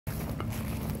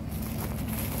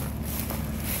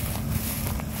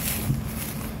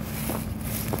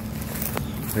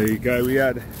There you go, we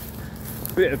had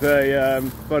a bit of a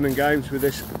fun and games with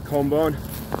this combine,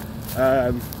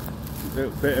 a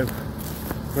little bit of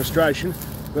frustration,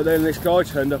 but then this guy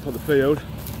turned up on the field,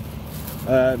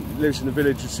 lives in the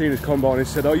village, had seen his combine and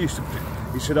said, I used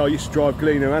to drive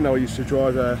Gleaner and I used to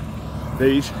drive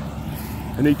these,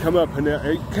 and he'd come up and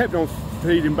he kept on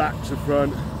feeding back to the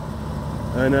front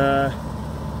and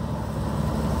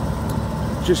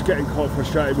just getting quite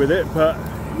frustrated with it, but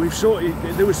we've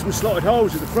there was some slotted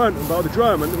holes at the front and by the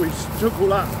drum, and we took all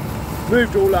that,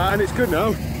 moved all that, and it's good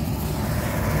now.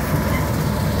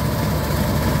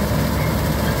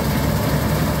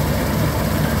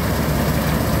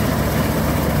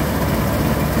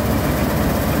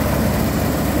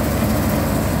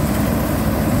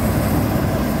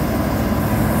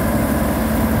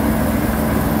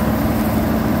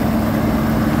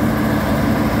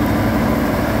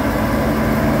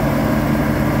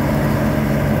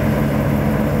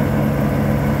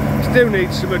 Still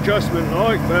needs some adjustment,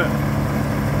 like, but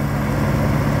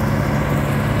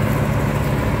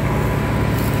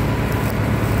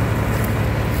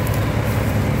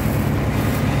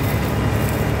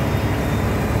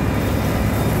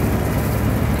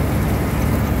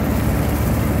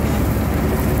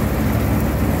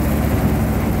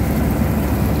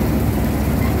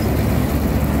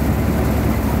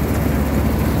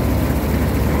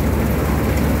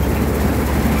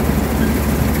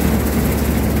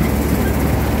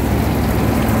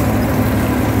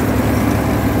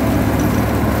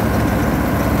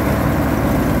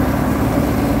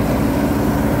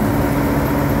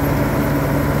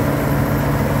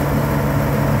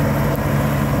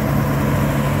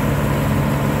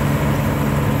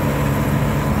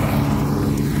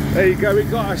there you go, we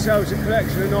got ourselves a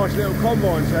collection of nice little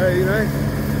combines there, you know,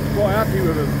 quite happy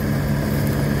with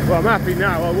them. Well, I'm happy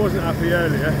now, I wasn't happy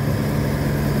earlier,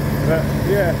 but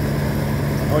yeah,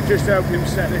 I'll just help him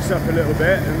set this up a little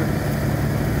bit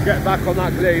and get back on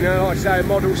that Gleaner. Like I say,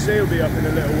 Model C will be up in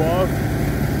a little while,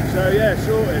 so yeah,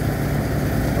 sorted.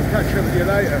 I'll catch up with you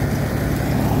later.